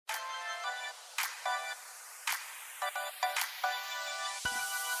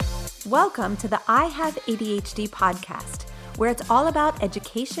Welcome to the I Have ADHD podcast, where it's all about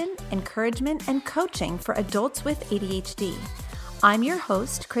education, encouragement, and coaching for adults with ADHD. I'm your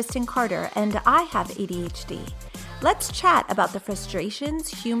host, Kristen Carter, and I have ADHD. Let's chat about the frustrations,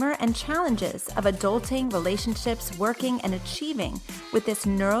 humor, and challenges of adulting, relationships, working, and achieving with this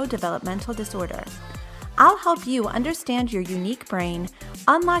neurodevelopmental disorder. I'll help you understand your unique brain,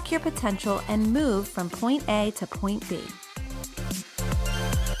 unlock your potential, and move from point A to point B.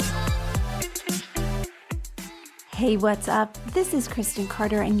 Hey, what's up? This is Kristen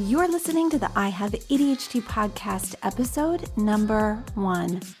Carter, and you're listening to the I Have ADHD podcast, episode number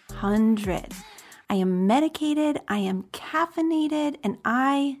 100. I am medicated, I am caffeinated, and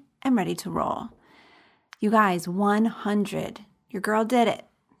I am ready to roll. You guys, 100. Your girl did it.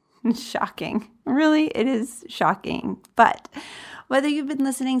 Shocking. Really, it is shocking. But whether you've been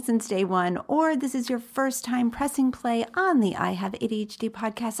listening since day one or this is your first time pressing play on the I Have ADHD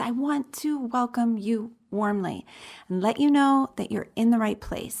podcast, I want to welcome you warmly and let you know that you're in the right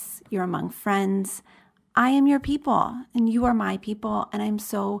place. You're among friends. I am your people and you are my people, and I'm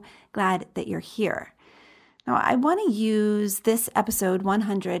so glad that you're here. Now, I want to use this episode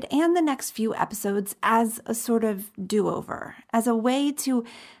 100 and the next few episodes as a sort of do-over, as a way to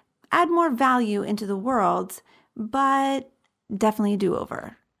add more value into the world, but definitely a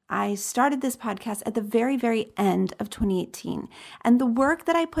do-over. I started this podcast at the very, very end of 2018, and the work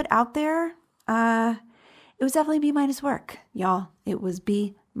that I put out there, it was definitely B- work, y'all. It was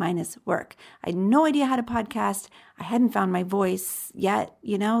B- work. I had no idea how to podcast. I hadn't found my voice yet,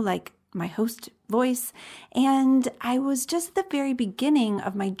 like my host voice. And I was just at the very beginning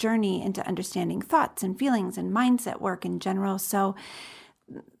of my journey into understanding thoughts and feelings and mindset work in general. So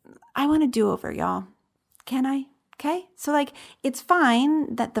I want to do over, y'all. Can I? Okay. So it's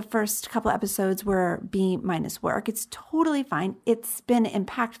fine that the first couple episodes were B- work. It's totally fine. It's been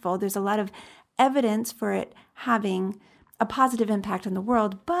impactful. There's a lot of evidence for it having a positive impact on the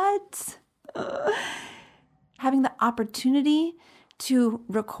world, but having the opportunity to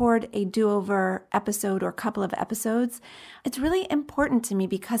record a do-over episode or couple of episodes, it's really important to me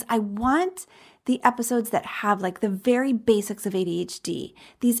because I want the episodes that have the very basics of ADHD,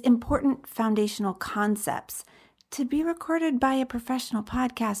 these important foundational concepts, to be recorded by a professional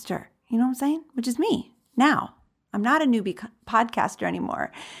podcaster. You know what I'm saying? Which is me now. I'm not a newbie podcaster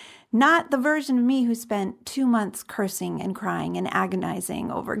anymore. Not the version of me who spent 2 months cursing and crying and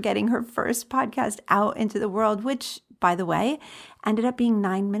agonizing over getting her first podcast out into the world, which, by the way, ended up being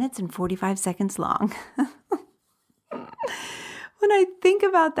 9 minutes and 45 seconds long. When I think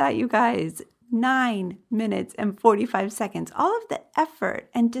about that, you guys, 9 minutes and 45 seconds, all of the effort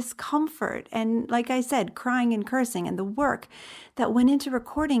and discomfort and, like I said, crying and cursing and the work that went into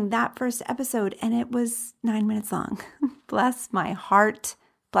recording that first episode, and it was 9 minutes long. Bless my heart.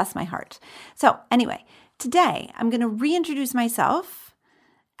 Bless my heart. So anyway, today I'm going to reintroduce myself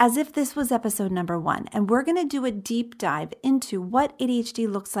as if this was episode number 1, and we're going to do a deep dive into what ADHD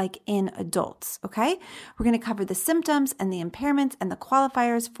looks like in adults, okay? We're going to cover the symptoms and the impairments and the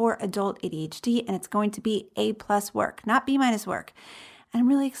qualifiers for adult ADHD, and it's going to be A+ work, not B- work. And I'm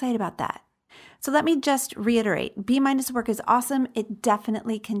really excited about that. So let me just reiterate, B- work is awesome. It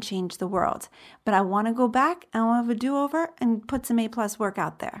definitely can change the world. But I want to go back and I want to have a do-over and put some A+ work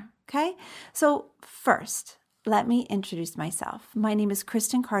out there, okay? So first, let me introduce myself. My name is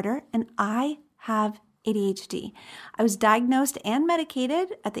Kristen Carter, and I have ADHD. I was diagnosed and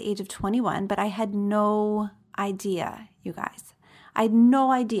medicated at the age of 21, but I had no idea, you guys. I had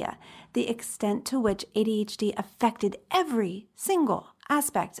no idea the extent to which ADHD affected every single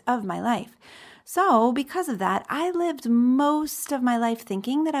aspect of my life. So because of that, I lived most of my life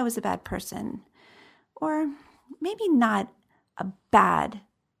thinking that I was a bad person, or maybe not a bad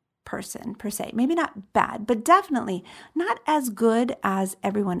person per se, maybe not bad, but definitely not as good as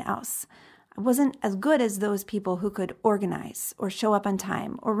everyone else. I wasn't as good as those people who could organize or show up on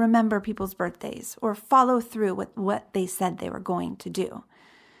time or remember people's birthdays or follow through with what they said they were going to do.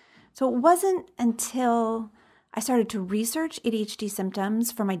 So it wasn't until I started to research ADHD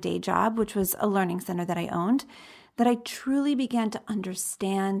symptoms for my day job, which was a learning center that I owned, that I truly began to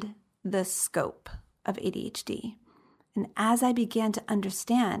understand the scope of ADHD. And as I began to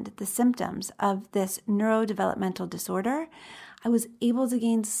understand the symptoms of this neurodevelopmental disorder, I was able to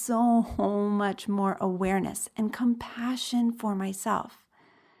gain so much more awareness and compassion for myself.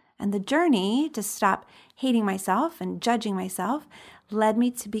 And the journey to stop hating myself and judging myself led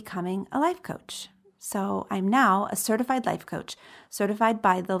me to becoming a life coach. So I'm now a certified life coach, certified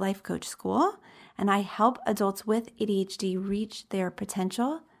by the Life Coach School, and I help adults with ADHD reach their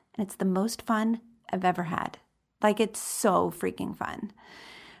potential, and it's the most fun I've ever had. It's so freaking fun.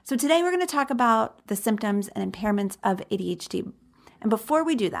 So today we're going to talk about the symptoms and impairments of ADHD. And before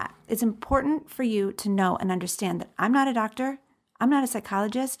we do that, it's important for you to know and understand that I'm not a doctor, I'm not a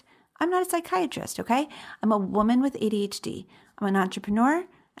psychologist, I'm not a psychiatrist, okay? I'm a woman with ADHD. I'm an entrepreneur,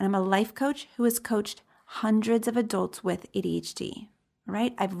 and I'm a life coach who has coached hundreds of adults with ADHD. All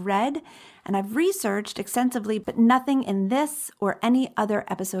right? I've read and I've researched extensively, but nothing in this or any other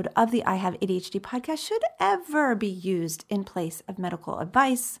episode of the I Have ADHD podcast should ever be used in place of medical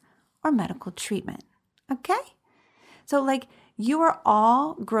advice or medical treatment. Okay? So you are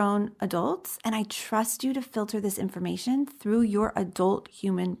all grown adults, and I trust you to filter this information through your adult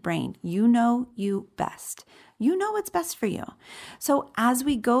human brain. You know you best. You know what's best for you. So as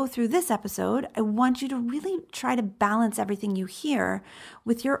we go through this episode, I want you to really try to balance everything you hear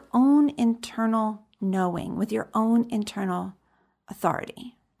with your own internal knowing, with your own internal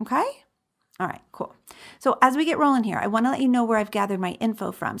authority. Okay? All right, cool. So as we get rolling here, I want to let you know where I've gathered my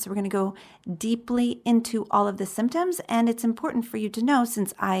info from. So we're going to go deeply into all of the symptoms, and it's important for you to know,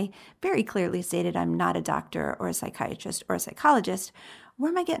 since I very clearly stated I'm not a doctor or a psychiatrist or a psychologist, where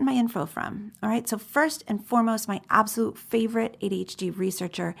am I getting my info from? All right, so first and foremost, my absolute favorite ADHD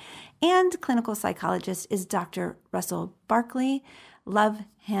researcher and clinical psychologist is Dr. Russell Barkley. Love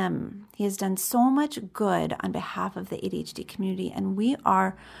him. He has done so much good on behalf of the ADHD community, and we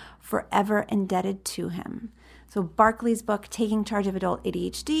are forever indebted to him. So Barkley's book, Taking Charge of Adult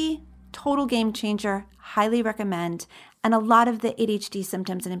ADHD, total game changer, highly recommend. And a lot of the ADHD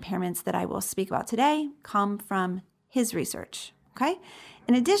symptoms and impairments that I will speak about today come from his research. Okay.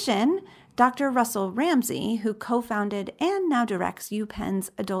 In addition, Dr. Russell Ramsey, who co-founded and now directs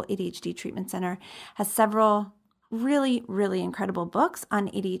UPenn's Adult ADHD Treatment Center, has several really, really incredible books on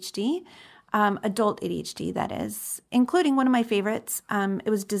ADHD, adult ADHD, that is, including one of my favorites. It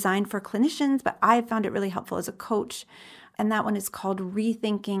was designed for clinicians, but I found it really helpful as a coach. And that one is called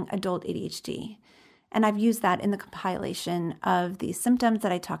Rethinking Adult ADHD. And I've used that in the compilation of the symptoms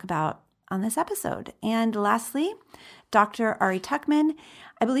that I talk about on this episode. And lastly, Dr. Ari Tuckman.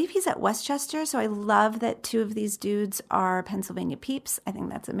 I believe he's at Westchester, so I love that two of these dudes are Pennsylvania peeps. I think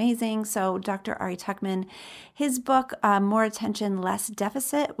that's amazing. So Dr. Ari Tuckman, his book, More Attention, Less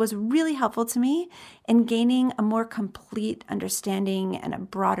Deficit, was really helpful to me in gaining a more complete understanding and a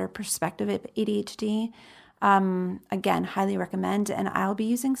broader perspective of ADHD. Again, highly recommend, and I'll be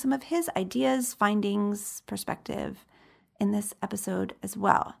using some of his ideas, findings, perspective in this episode as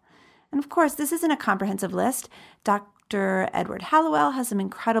well. And of course, this isn't a comprehensive list. Dr. Edward Hallowell has some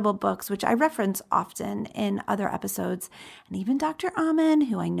incredible books, which I reference often in other episodes. And even Dr. Amen,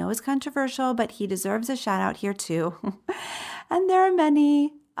 who I know is controversial, but he deserves a shout out here too. And there are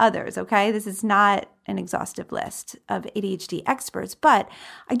many others, okay? This is not an exhaustive list of ADHD experts, but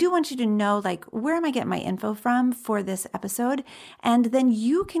I do want you to know, where am I getting my info from for this episode? And then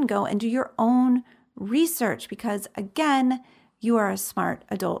you can go and do your own research because, again, you are a smart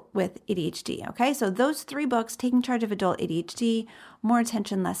adult with ADHD, okay? So those three books, Taking Charge of Adult ADHD, More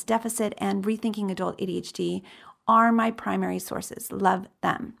Attention, Less Deficit, and Rethinking Adult ADHD, are my primary sources. Love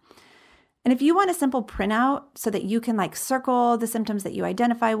them. And if you want a simple printout so that you can circle the symptoms that you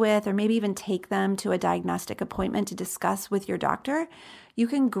identify with, or maybe even take them to a diagnostic appointment to discuss with your doctor, you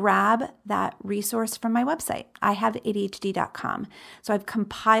can grab that resource from my website, ihaveadhd.com. So I've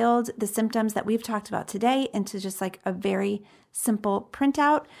compiled the symptoms that we've talked about today into just a very simple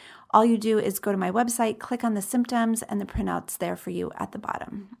printout. All you do is go to my website, click on the symptoms, and the printout's there for you at the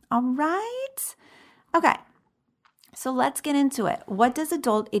bottom. All right? Okay. So let's get into it. What does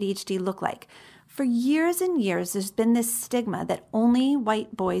adult ADHD look like? For years and years, there's been this stigma that only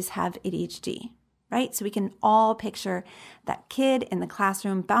white boys have ADHD, right? So we can all picture that kid in the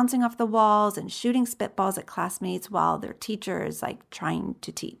classroom bouncing off the walls and shooting spitballs at classmates while their teacher is trying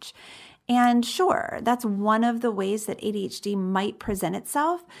to teach. And sure, that's one of the ways that ADHD might present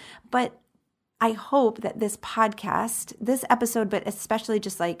itself, but I hope that this podcast, this episode, but especially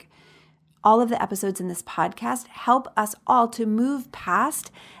just all of the episodes in this podcast help us all to move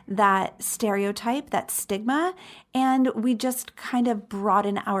past that stereotype, that stigma, and we just kind of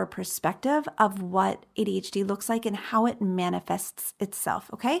broaden our perspective of what ADHD looks like and how it manifests itself,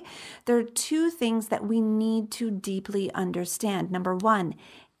 okay? There are two things that we need to deeply understand. Number one,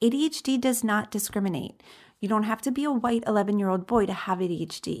 ADHD does not discriminate. You don't have to be a white 11-year-old boy to have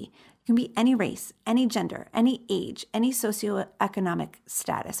ADHD. You can be any race, any gender, any age, any socioeconomic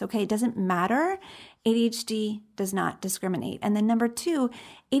status, okay? It doesn't matter. ADHD does not discriminate. And then number 2,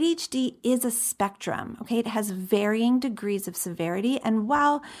 ADHD is a spectrum, okay? It has varying degrees of severity. And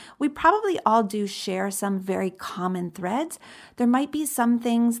while we probably all do share some very common threads, there might be some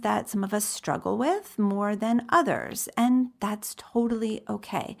things that some of us struggle with more than others. And that's totally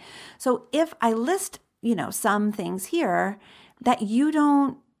okay. So if I list, some things here that you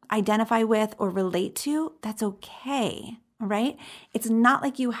don't identify with or relate to, that's okay. All right. It's not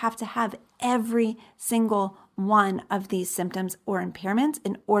like you have to have every single one of these symptoms or impairments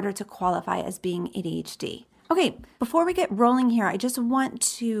in order to qualify as being ADHD. Okay, before we get rolling here, I just want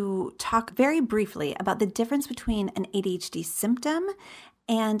to talk very briefly about the difference between an ADHD symptom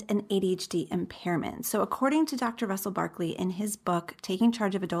and an ADHD impairment. So according to Dr. Russell Barkley in his book, Taking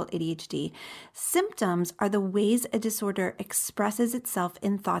Charge of Adult ADHD, symptoms are the ways a disorder expresses itself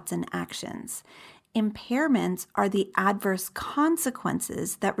in thoughts and actions. Impairments are the adverse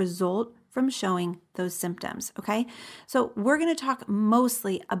consequences that result from showing those symptoms, okay? So we're going to talk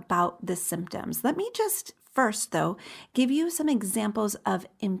mostly about the symptoms. Let me just first, though, give you some examples of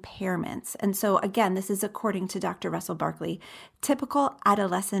impairments. And so again, this is according to Dr. Russell Barkley, typical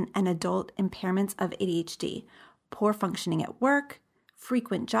adolescent and adult impairments of ADHD: poor functioning at work,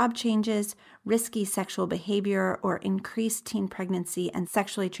 frequent job changes, risky sexual behavior or increased teen pregnancy and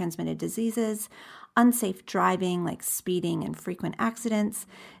sexually transmitted diseases, unsafe driving like speeding and frequent accidents,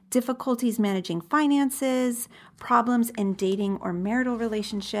 difficulties managing finances, problems in dating or marital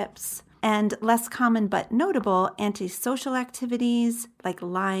relationships, and less common but notable antisocial activities like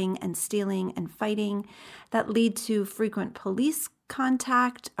lying and stealing and fighting that lead to frequent police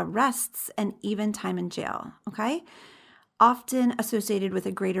contact, arrests, and even time in jail, okay? Often associated with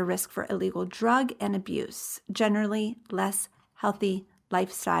a greater risk for illegal drug and abuse, generally less healthy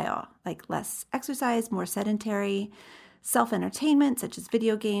lifestyle, like less exercise, more sedentary, self-entertainment, such as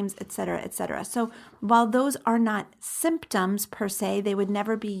video games, etc., etc. So while those are not symptoms per se, they would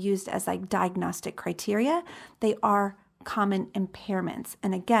never be used as like diagnostic criteria. They are common impairments.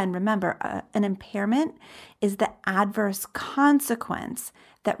 And again, remember, an impairment is the adverse consequence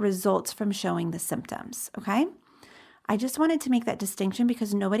that results from showing the symptoms, okay? I just wanted to make that distinction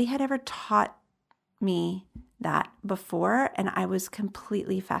because nobody had ever taught me that before, and I was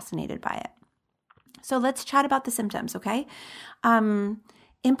completely fascinated by it. So let's chat about the symptoms, okay?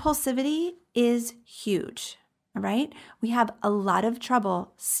 Impulsivity is huge, all right? We have a lot of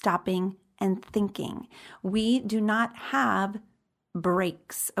trouble stopping and thinking. We do not have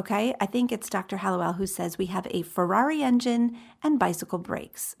brakes, okay? I think it's Dr. Hallowell who says we have a Ferrari engine and bicycle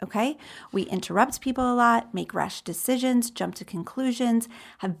brakes, okay? We interrupt people a lot, make rash decisions, jump to conclusions,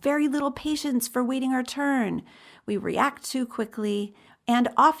 have very little patience for waiting our turn. We react too quickly and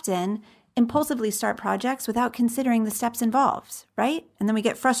often impulsively start projects without considering the steps involved, right? And then we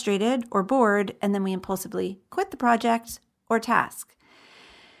get frustrated or bored, and then we impulsively quit the project or task.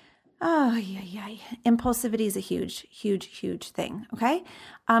 Oh, yeah. Impulsivity is a huge thing, okay?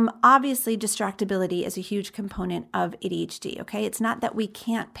 Obviously, distractibility is a huge component of ADHD, okay? It's not that we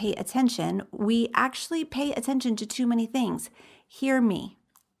can't pay attention. We actually pay attention to too many things. Hear me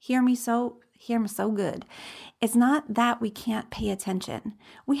so good. It's not that we can't pay attention.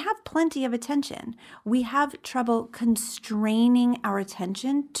 We have plenty of attention. We have trouble constraining our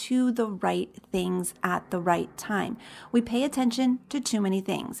attention to the right things at the right time. We pay attention to too many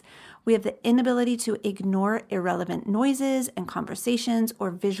things. We have the inability to ignore irrelevant noises and conversations or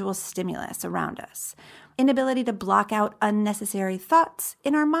visual stimulus around us. Inability to block out unnecessary thoughts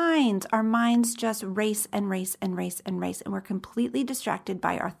in our minds. Our minds just race, and we're completely distracted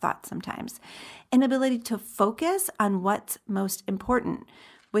by our thoughts sometimes. Inability to focus on what's most important,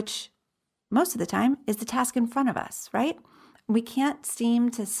 which most of the time is the task in front of us, right? We can't seem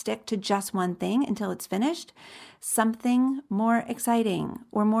to stick to just one thing until it's finished. Something more exciting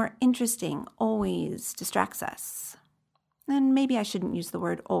or more interesting always distracts us. And maybe I shouldn't use the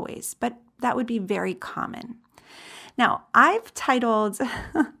word always, but that would be very common. Now, I've titled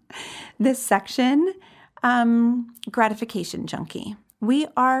this section Gratification Junkie. We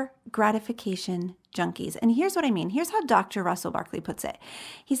are gratification junkies. And here's what I mean. Here's how Dr. Russell Barkley puts it.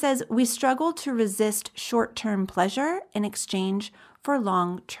 He says, we struggle to resist short-term pleasure in exchange for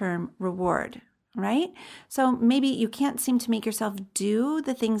long-term reward, right? So maybe you can't seem to make yourself do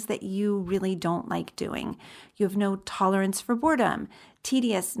the things that you really don't like doing. You have no tolerance for boredom.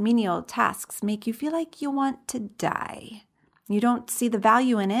 Tedious, menial tasks make you feel like you want to die. You don't see the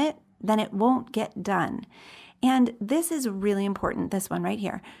value in it, then it won't get done. And this is really important, this one right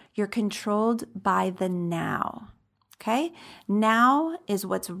here. You're controlled by the now. Okay? Now is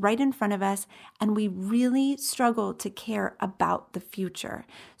what's right in front of us, and we really struggle to care about the future.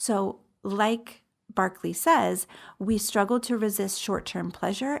 So, like Barkley says, we struggle to resist short-term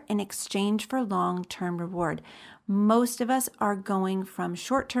pleasure in exchange for long-term reward. Most of us are going from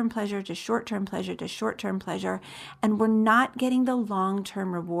short-term pleasure to short-term pleasure to short-term pleasure, and we're not getting the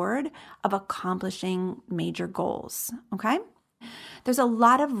long-term reward of accomplishing major goals, okay? There's a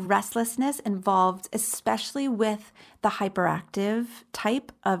lot of restlessness involved, especially with the hyperactive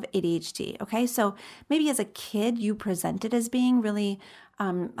type of ADHD, okay? So maybe as a kid, you presented as being really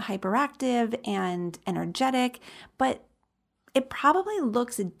hyperactive and energetic, but it probably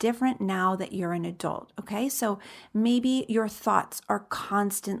looks different now that you're an adult, okay? So maybe your thoughts are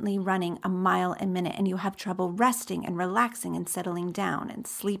constantly running a mile a minute and you have trouble resting and relaxing and settling down and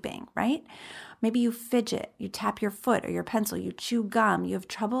sleeping, right? Maybe you fidget, you tap your foot or your pencil, you chew gum, you have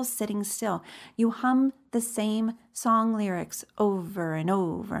trouble sitting still. You hum the same song lyrics over and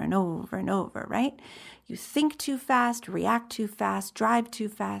over and over and over, right? You think too fast, react too fast, drive too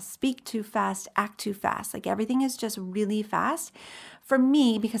fast, speak too fast, act too fast. Like everything is just really fast. For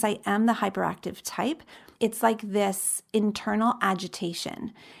me, because I am the hyperactive type, it's like this internal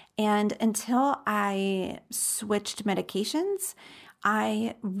agitation. And until I switched medications,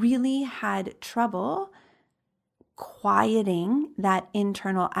 I really had trouble quieting that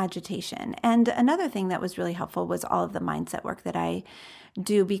internal agitation. And another thing that was really helpful was all of the mindset work that I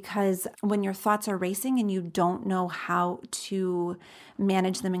do, because when your thoughts are racing and you don't know how to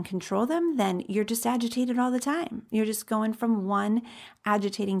manage them and control them, then you're just agitated all the time. You're just going from one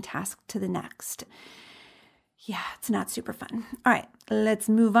agitating task to the next. Yeah, it's not super fun. All right, let's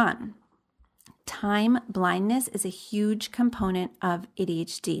move on. Time blindness is a huge component of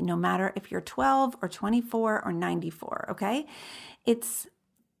ADHD, no matter if you're 12 or 24 or 94, okay? It's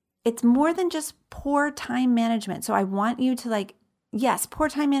more than just poor time management. So I want you to yes, poor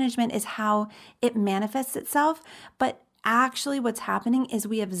time management is how it manifests itself, but actually what's happening is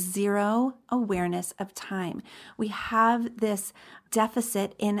we have zero awareness of time. We have this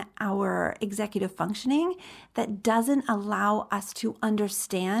deficit in our executive functioning that doesn't allow us to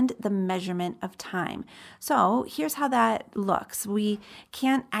understand the measurement of time. So here's how that looks. We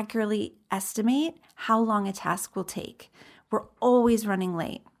can't accurately estimate how long a task will take. We're always running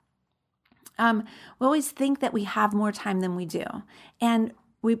late. We always think that we have more time than we do. And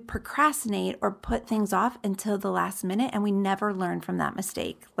we procrastinate or put things off until the last minute, and we never learn from that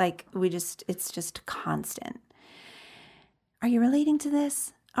mistake. It's just constant. Are you relating to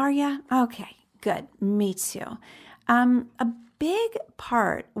this? Are you? Okay, good. Me too. A big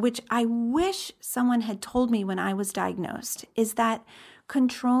part, which I wish someone had told me when I was diagnosed, is that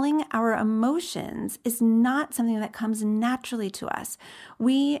controlling our emotions is not something that comes naturally to us.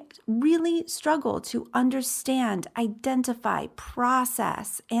 We really struggle to understand, identify,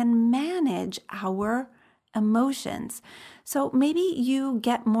 process, and manage our emotions. So maybe you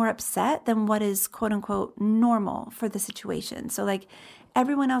get more upset than what is quote unquote normal for the situation. So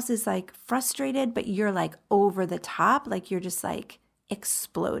everyone else is frustrated, but you're over the top, you're just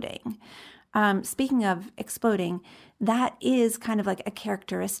exploding. Speaking of exploding, that is kind of a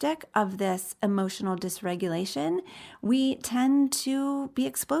characteristic of this emotional dysregulation. We tend to be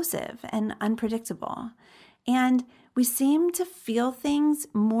explosive and unpredictable. And we seem to feel things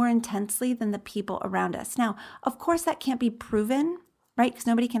more intensely than the people around us. Now, of course, that can't be proven, right? Because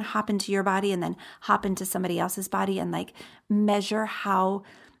nobody can hop into your body and then hop into somebody else's body and measure how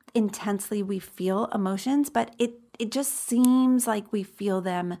intensely we feel emotions. But it just seems like we feel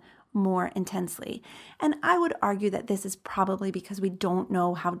them more intensely. And I would argue that this is probably because we don't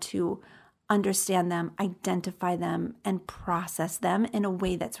know how to understand them, identify them, and process them in a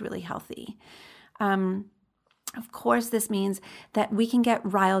way that's really healthy. Of course, this means that we can get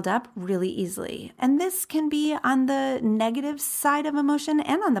riled up really easily. And this can be on the negative side of emotion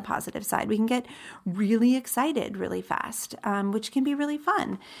and on the positive side. We can get really excited really fast, which can be really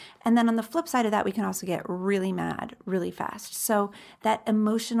fun. And then on the flip side of that, we can also get really mad really fast. So that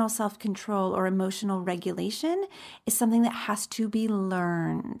emotional self-control or emotional regulation is something that has to be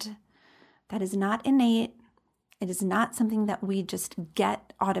learned. That is not innate. It is not something that we just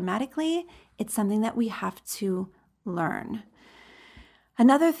get automatically. It's something that we have to learn.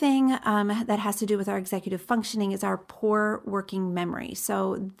 Another thing that has to do with our executive functioning is our poor working memory.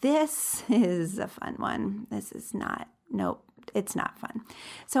 So this is a fun one. It's not fun.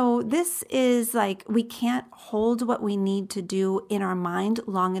 So this is we can't hold what we need to do in our mind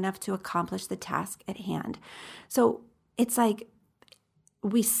long enough to accomplish the task at hand. So it's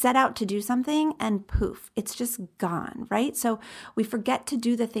we set out to do something and poof, it's just gone, right? So we forget to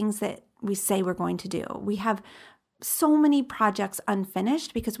do the things that we say we're going to do. We have so many projects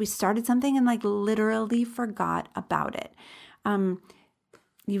unfinished because we started something and like literally forgot about it.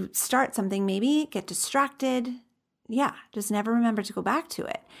 You start something, maybe get distracted. Yeah, just never remember to go back to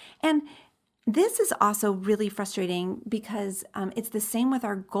it. And this is also really frustrating because it's the same with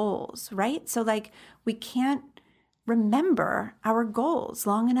our goals, right? So like we can't remember our goals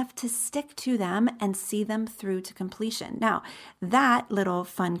long enough to stick to them and see them through to completion. Now, that little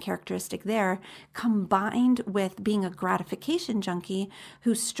fun characteristic there, combined with being a gratification junkie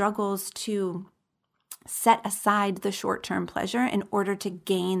who struggles to set aside the short-term pleasure in order to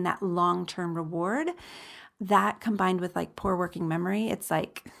gain that long-term reward, that combined with like poor working memory, it's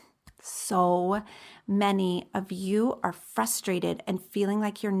like so many of you are frustrated and feeling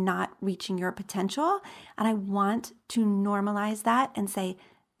like you're not reaching your potential. And I want to normalize that and say,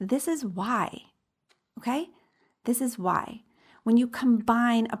 this is why, okay? This is why. When you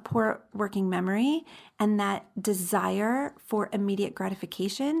combine a poor working memory and that desire for immediate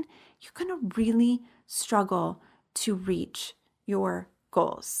gratification, you're going to really struggle to reach your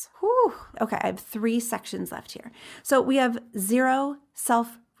goals. Whew. Okay, I have 3 sections left here. So we have 0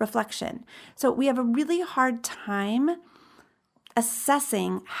 self-reflection. So we have a really hard time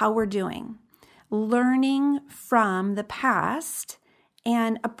assessing how we're doing, learning from the past,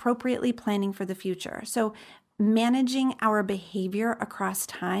 and appropriately planning for the future. So managing our behavior across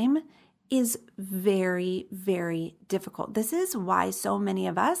time is very, very difficult. This is why so many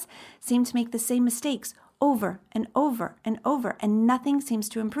of us seem to make the same mistakes over and over and over, and nothing seems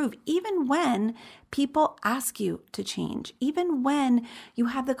to improve, even when people ask you to change, even when you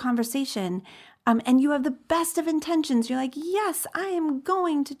have the conversation and you have the best of intentions. You're like, yes, I am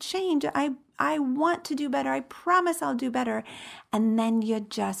going to change. I want to do better. I promise I'll do better. And then you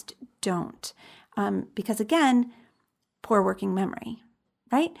just don't. Because again, poor working memory,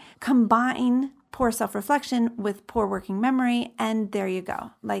 right? Combine poor self-reflection with poor working memory, and there you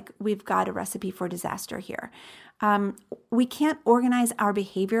go. Like we've got a recipe for disaster here. We can't organize our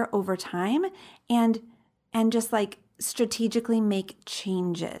behavior over time and just like strategically make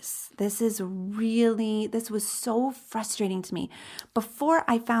changes. This was so frustrating to me. Before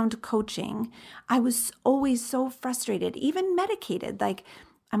I found coaching, I was always so frustrated, even medicated, like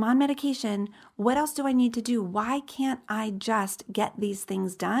I'm on medication. What else do I need to do? Why can't I just get these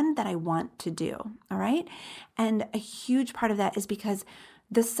things done that I want to do? All right. And a huge part of that is because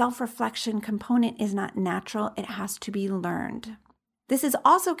the self-reflection component is not natural. It has to be learned. This is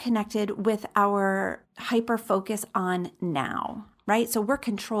also connected with our hyper focus on now, right? So we're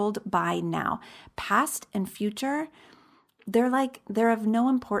controlled by now. Past and future, they're of no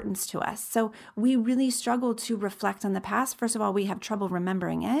importance to us. So we really struggle to reflect on the past. First of all, we have trouble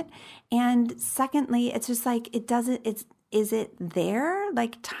remembering it. And secondly, it's just like, is it there?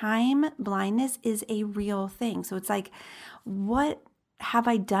 Like time blindness is a real thing. So it's like, what have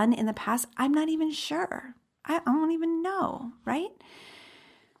I done in the past? I'm not even sure. I don't even know, right?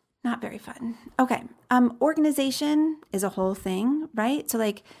 Not very fun. Okay. Organization is a whole thing, right? So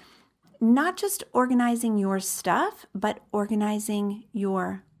like, not just organizing your stuff, but organizing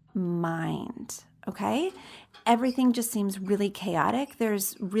your mind, okay? Everything just seems really chaotic.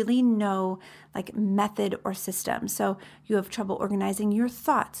 There's really no like method or system. So you have trouble organizing your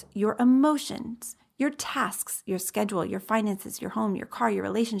thoughts, your emotions, your tasks, your schedule, your finances, your home, your car, your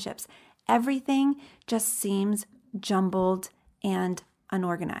relationships. Everything just seems jumbled and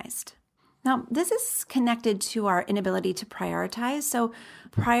unorganized. Now, this is connected to our inability to prioritize. So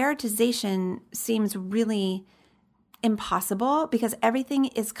prioritization seems really impossible because everything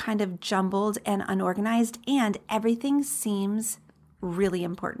is kind of jumbled and unorganized, and everything seems really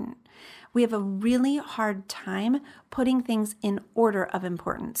important. We have a really hard time putting things in order of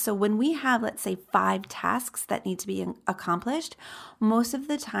importance. So when we have, let's say, 5 tasks that need to be accomplished, most of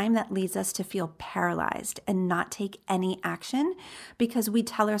the time that leads us to feel paralyzed and not take any action because we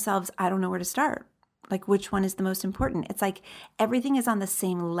tell ourselves, I don't know where to start. Like, which one is the most important? It's like everything is on the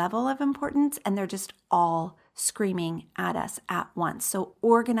same level of importance and they're just all screaming at us at once. So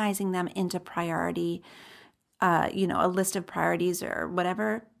organizing them into priority, a list of priorities or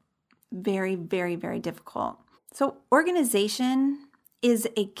whatever, very, very, very difficult. So organization is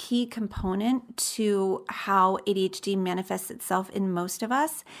a key component to how ADHD manifests itself in most of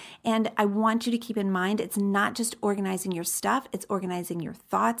us. And I want you to keep in mind, it's not just organizing your stuff, it's organizing your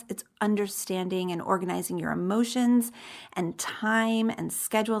thoughts, it's understanding and organizing your emotions and time and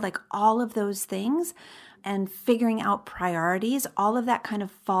schedule, like all of those things, and figuring out priorities. All of that kind of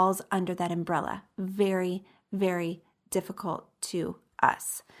falls under that umbrella. Very, very difficult to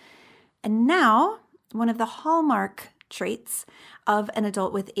us. And now, one of the hallmark traits of an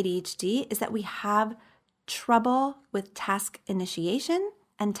adult with ADHD is that we have trouble with task initiation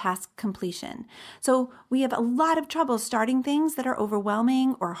and task completion. So we have a lot of trouble starting things that are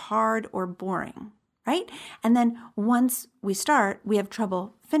overwhelming or hard or boring, right? And then once we start, we have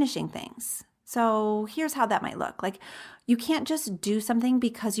trouble finishing things. So here's how that might look. Like, you can't just do something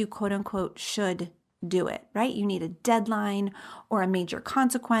because you quote unquote should do it, right? You need a deadline or a major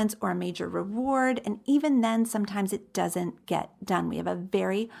consequence or a major reward. And even then, sometimes it doesn't get done. We have a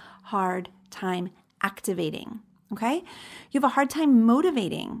very hard time activating, okay? You have a hard time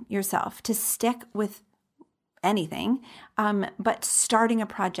motivating yourself to stick with anything, but starting a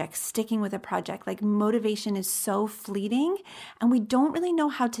project, sticking with a project, like motivation is so fleeting and we don't really know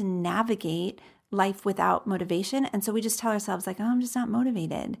how to navigate life without motivation. And so we just tell ourselves like, oh, I'm just not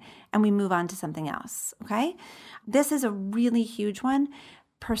motivated. And we move on to something else, okay? This is a really huge one.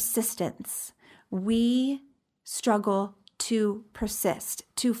 Persistence. We struggle to persist,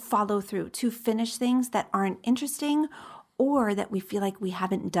 to follow through, to finish things that aren't interesting or that we feel like we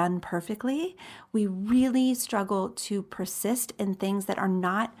haven't done perfectly. We really struggle to persist in things that are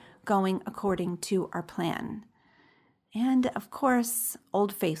not going according to our plan. And of course,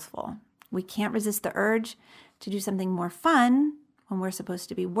 Old Faithful. We can't resist the urge to do something more fun when we're supposed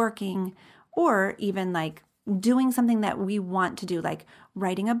to be working, or even like doing something that we want to do, like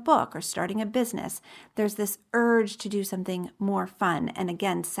writing a book or starting a business. There's this urge to do something more fun. And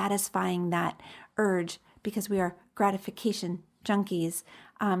again, satisfying that urge because we are gratification junkies.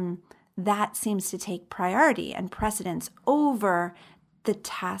 That seems to take priority and precedence over the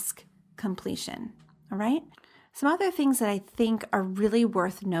task completion. All right. Some other things that I think are really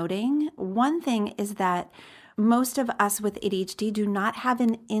worth noting. One thing is that most of us with ADHD do not have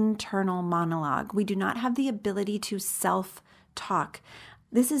an internal monologue. We do not have the ability to self-talk.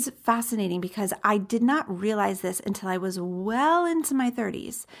 This is fascinating because I did not realize this until I was well into my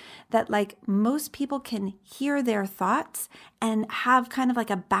 30s, that like most people can hear their thoughts and have kind of like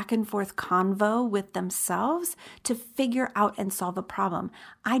a back and forth convo with themselves to figure out and solve a problem.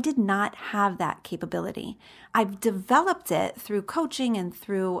 I did not have that capability. I've developed it through coaching and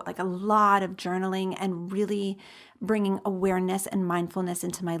through like a lot of journaling and really bringing awareness and mindfulness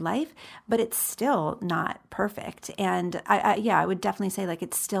into my life, but it's still not perfect. And I would definitely say like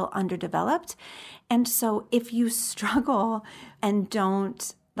it's still underdeveloped. And so if you struggle and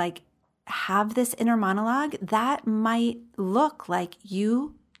don't like have this inner monologue, that might look like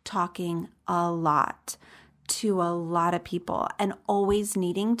you talking a lot to a lot of people and always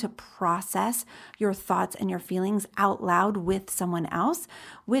needing to process your thoughts and your feelings out loud with someone else,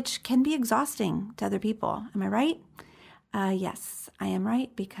 which can be exhausting to other people. Am I right? Yes, I am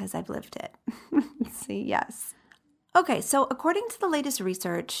right because I've lived it. See, yes. Okay, so according to the latest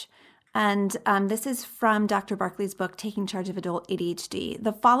research, and this is from Dr. Barkley's book, Taking Charge of Adult ADHD,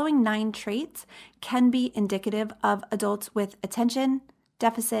 the following 9 traits can be indicative of adults with attention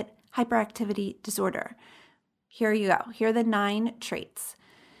deficit hyperactivity disorder. Here you go. Here are the 9 traits.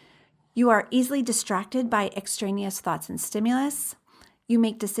 You are easily distracted by extraneous thoughts and stimulus. You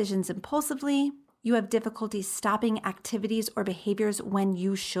make decisions impulsively. You have difficulty stopping activities or behaviors when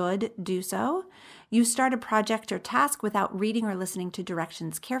you should do so. You start a project or task without reading or listening to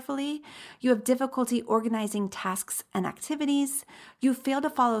directions carefully. You have difficulty organizing tasks and activities. You fail to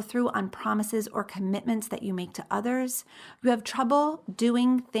follow through on promises or commitments that you make to others. You have trouble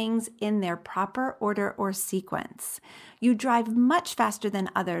doing things in their proper order or sequence. You drive much faster than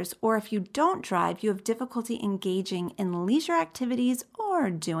others, or if you don't drive, you have difficulty engaging in leisure activities or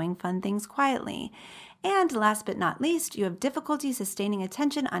doing fun things quietly. And last but not least, you have difficulty sustaining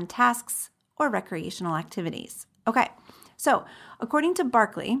attention on tasks or recreational activities. Okay, so according to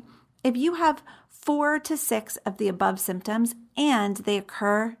Barkley, if you have 4 to 6 of the above symptoms and they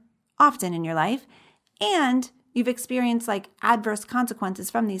occur often in your life, and you've experienced like adverse consequences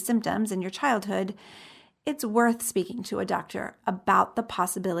from these symptoms in your childhood, it's worth speaking to a doctor about the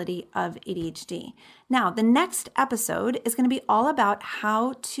possibility of ADHD. Now, the next episode is going to be all about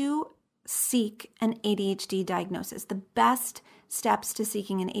how to seek an ADHD diagnosis, the best steps to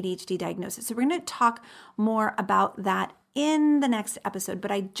seeking an ADHD diagnosis. So we're going to talk more about that in the next episode, but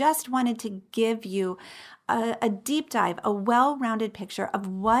I just wanted to give you a deep dive, a well-rounded picture of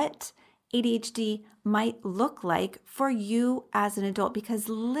what ADHD might look like for you as an adult. Because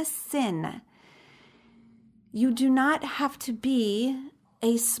listen, you do not have to be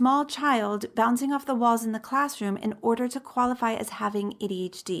a small child bouncing off the walls in the classroom in order to qualify as having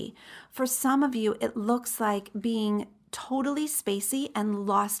ADHD. For some of you, it looks like being totally spacey and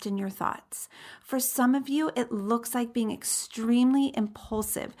lost in your thoughts. For some of you, it looks like being extremely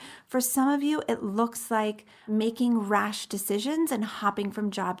impulsive. For some of you, it looks like making rash decisions and hopping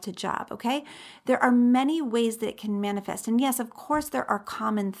from job to job, okay? There are many ways that it can manifest. And yes, of course, there are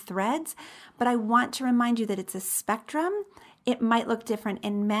common threads, but I want to remind you that it's a spectrum. It might look different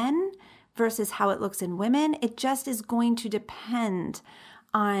in men versus how it looks in women. It just is going to depend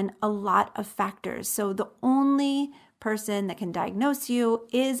on a lot of factors. So the only person that can diagnose you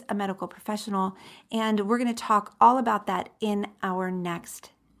is a medical professional, and we're going to talk all about that in our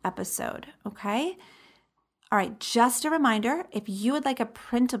next episode, okay? All right, just a reminder, if you would like a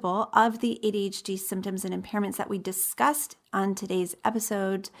printable of the ADHD symptoms and impairments that we discussed on today's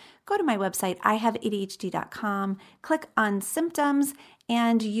episode, go to my website, ihaveadhd.com, click on symptoms,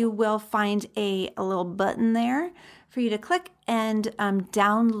 and you will find a little button there for you to click and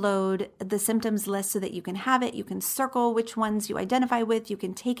download the symptoms list so that you can have it. You can circle which ones you identify with. You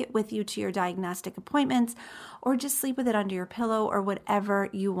can take it with you to your diagnostic appointments or just sleep with it under your pillow or whatever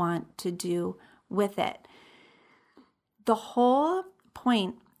you want to do with it. The whole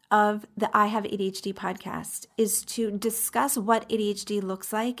point of the I Have ADHD podcast is to discuss what ADHD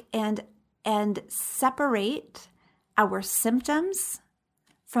looks like and separate our symptoms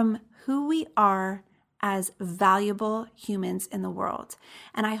from who we are as valuable humans in the world.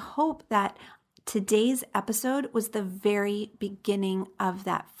 And I hope that today's episode was the very beginning of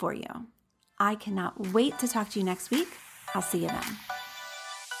that for you. I cannot wait to talk to you next week. I'll see you then.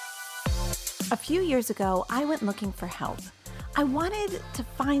 A few years ago, I went looking for help. I wanted to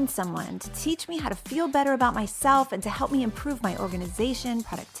find someone to teach me how to feel better about myself and to help me improve my organization,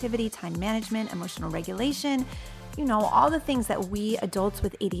 productivity, time management, emotional regulation, all the things that we adults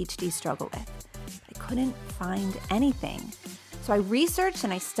with ADHD struggle with. But I couldn't find anything. So I researched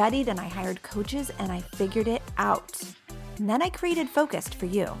and I studied and I hired coaches and I figured it out. And then I created Focused for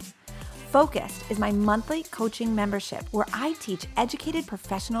you. Focused is my monthly coaching membership where I teach educated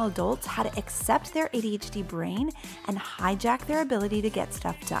professional adults how to accept their ADHD brain and hijack their ability to get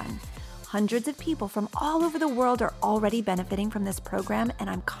stuff done. Hundreds of people from all over the world are already benefiting from this program, and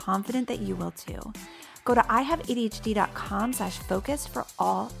I'm confident that you will too. Go to ihaveadhd.com/focused for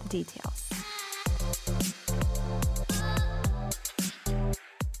all the details.